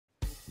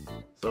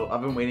So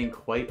I've been waiting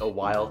quite a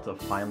while to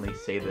finally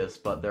say this,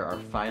 but there are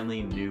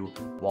finally new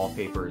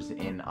wallpapers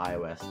in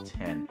iOS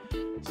 10.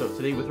 So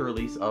today, with the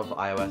release of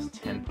iOS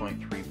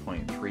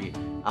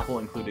 10.3.3, Apple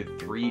included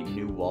 3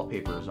 new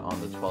wallpapers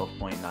on the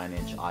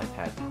 12.9-inch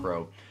iPad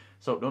Pro.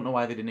 So don't know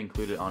why they didn't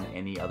include it on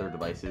any other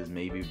devices,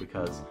 maybe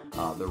because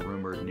the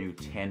rumored new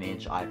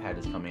 10-inch iPad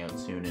is coming out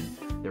soon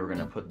and they were going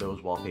to put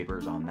those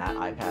wallpapers on that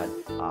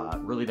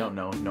iPad. Really don't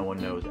know, no one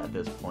knows at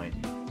this point.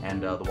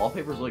 And the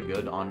wallpapers look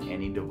good on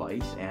any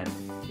device, and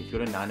if you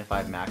go to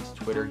 9to5Mac's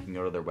Twitter, you can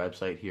go to their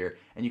website here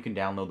and you can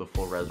download the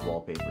full res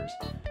wallpapers.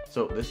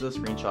 So this is a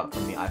screenshot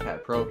from the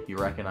iPad Pro. You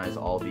recognize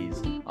all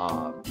these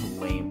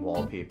lame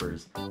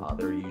wallpapers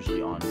that are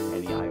usually on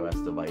any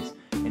iOS device.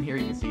 And here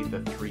you can see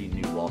the 3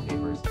 new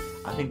wallpapers.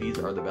 I think these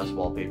are the best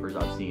wallpapers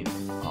I've seen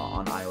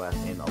on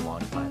iOS in a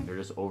long time. They're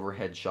just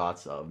overhead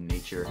shots of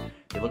nature.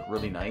 They look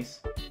really nice,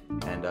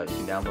 and you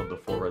can download the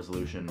full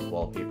resolution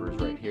wallpapers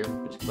right here.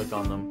 Just click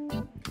on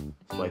them,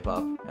 swipe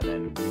up, and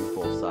then view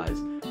full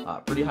size.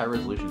 Pretty high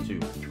resolution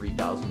too,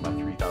 3000 by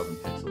 3000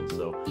 pixels,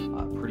 so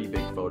pretty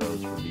big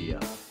photos for the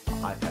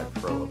iPad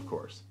Pro, of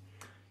course.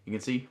 You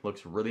can see,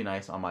 looks really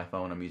nice on my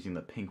phone. I'm using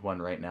the pink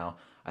one right now.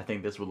 I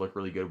think this would look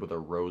really good with a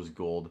rose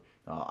gold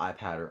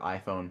iPad or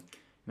iPhone.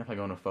 And if I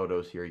go into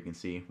photos here, you can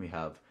see we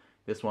have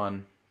this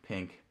one,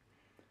 pink,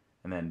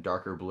 and then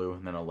darker blue,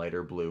 and then a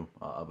lighter blue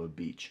of a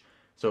beach.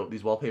 So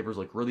these wallpapers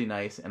look really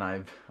nice, and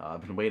I've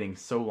been waiting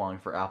so long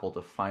for Apple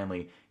to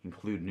finally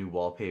include new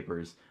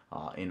wallpapers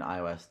in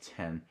iOS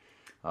 10.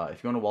 If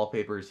you go into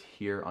wallpapers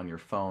here on your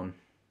phone,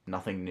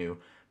 nothing new,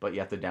 but you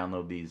have to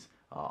download these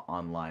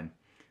online.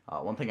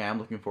 One thing I am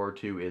looking forward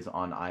to is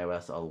on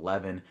iOS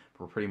 11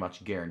 for pretty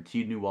much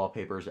guaranteed new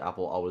wallpapers.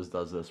 Apple always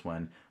does this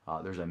when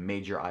there's a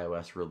major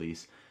iOS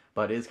release,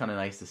 but it is kind of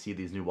nice to see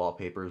these new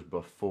wallpapers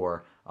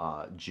before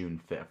June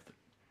 5th.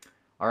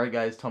 Alright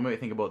guys, tell me what you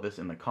think about this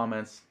in the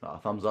comments.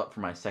 Thumbs up for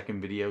my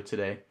second video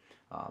today.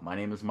 My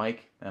name is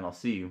Mike, and I'll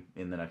see you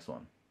in the next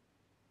one.